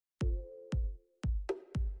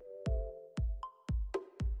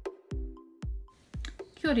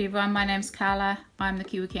Kia ora everyone, my name's Carla. I'm the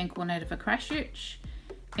KiwiCan coordinator for Christchurch,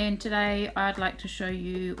 and today I'd like to show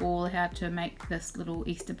you all how to make this little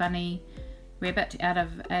Easter bunny rabbit out of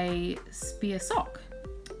a spare sock.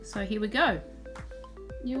 So here we go.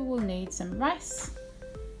 You will need some rice,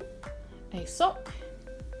 a sock,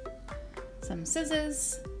 some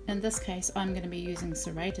scissors. In this case I'm going to be using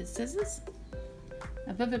serrated scissors,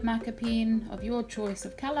 a vivid marker pen of your choice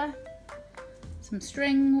of colour, some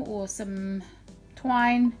string or some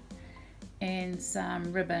twine, and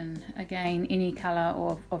some ribbon, again any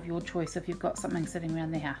colour of your choice if you've got something sitting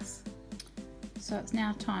around the house. So it's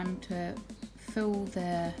now time to fill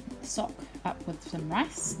the sock up with some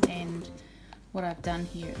rice, and what I've done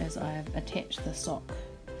here is I've attached the sock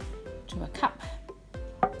to a cup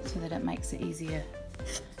so that it makes it easier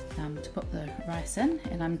to put the rice in,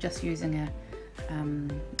 and I'm just using a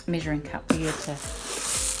measuring cup here to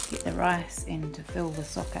get the rice and to fill the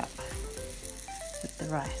sock up with the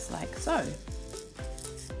rice like so.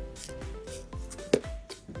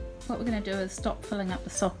 What we're going to do is stop filling up the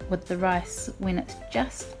sock with the rice when it's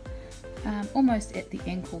just almost at the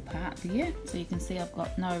ankle part there. So you can see I've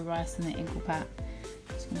got no rice in the ankle part.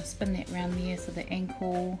 Just going to spin that around there so the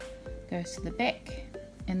ankle goes to the back,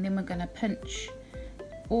 and then we're going to pinch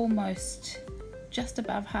almost just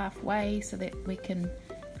above halfway so that we can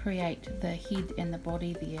create the head and the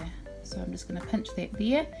body there. So I'm just going to pinch that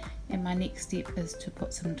there, and my next step is to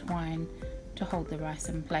put some twine to hold the rice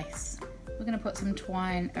in place. We're going to put some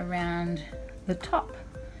twine around the top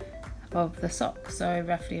of the sock, so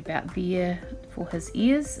roughly about there for his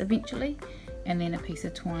ears eventually, and then a piece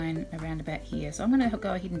of twine around about here. So I'm going to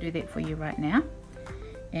go ahead and do that for you right now,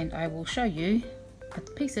 and I will show you a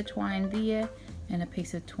piece of twine there and a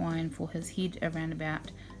piece of twine for his head around about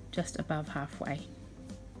just above halfway.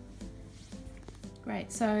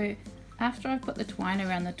 Great, so after I've put the twine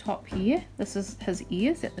around the top here, this is his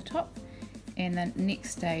ears at the top, and the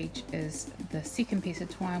next stage is the second piece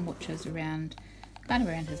of twine, which is around, kind of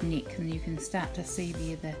around his neck, and you can start to see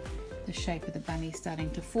there the shape of the bunny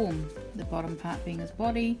starting to form. The bottom part being his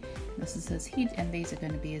body, this is his head, and these are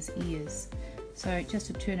going to be his ears. So just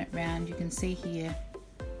to turn it round, you can see here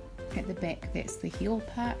at the back, that's the heel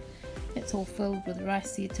part. It's all filled with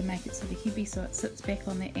rice there to make it sort of heavy so it sits back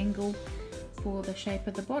on the angle for the shape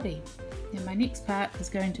of the body. Now my next part is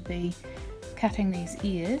going to be cutting these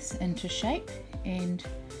ears into shape, and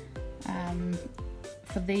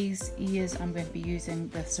for these ears I'm going to be using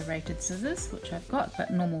the serrated scissors, which I've got,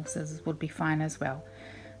 but normal scissors would be fine as well.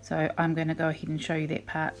 So I'm going to go ahead and show you that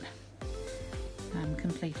part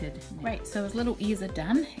completed. Great, so his little ears are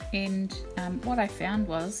done, and what I found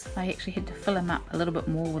was I actually had to fill them up a little bit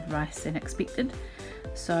more with rice than expected.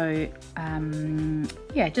 So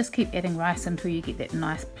yeah, just keep adding rice until you get that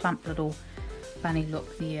nice plump little bunny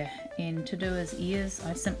look there. And to do his ears,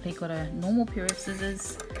 I simply got a normal pair of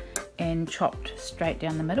scissors and chopped straight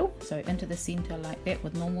down the middle, so into the center like that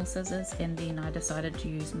with normal scissors, and then I decided to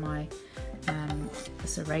use my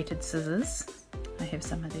serrated scissors. I have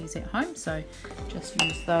some of these at home, so just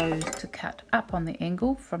use those to cut up on the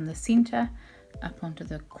angle from the center up onto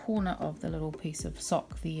the corner of the little piece of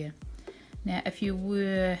sock there. Now if you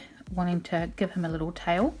were wanting to give him a little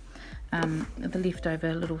tail, the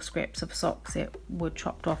leftover little scraps of socks that were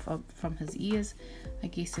chopped off from his ears, I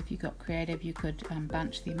guess if you got creative you could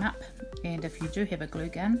bunch them up, and if you do have a glue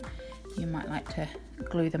gun you might like to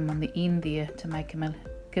glue them on the end there to make him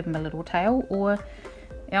give him a little tail, or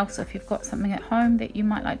else if you've got something at home that you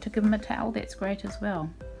might like to give him a tail, that's great as well.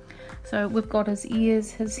 So we've got his ears,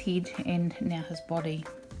 his head, and now his body.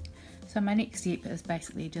 So my next step is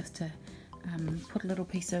basically just to put a little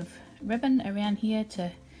piece of ribbon around here to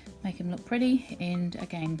make him look pretty, and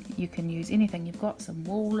again you can use anything you've got, some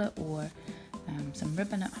wool or some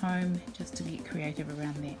ribbon at home, just to get creative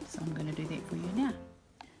around that. So I'm going to do that for you now.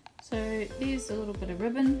 So there's a little bit of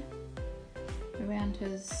ribbon around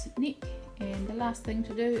his neck, and the last thing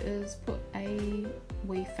to do is put a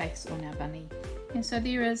wee face on our bunny. And so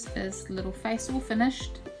there is his little face all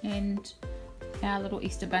finished, and our little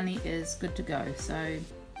Easter bunny is good to go. So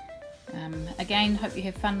again, hope you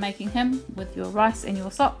have fun making him with your rice and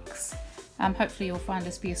your socks. Hopefully you'll find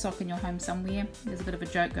a spare sock in your home somewhere. There's a bit of a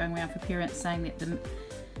joke going around for parents saying that the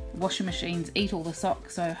washing machines eat all the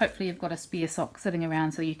socks, so hopefully you've got a spare sock sitting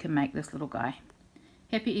around so you can make this little guy.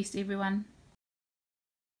 Happy Easter everyone.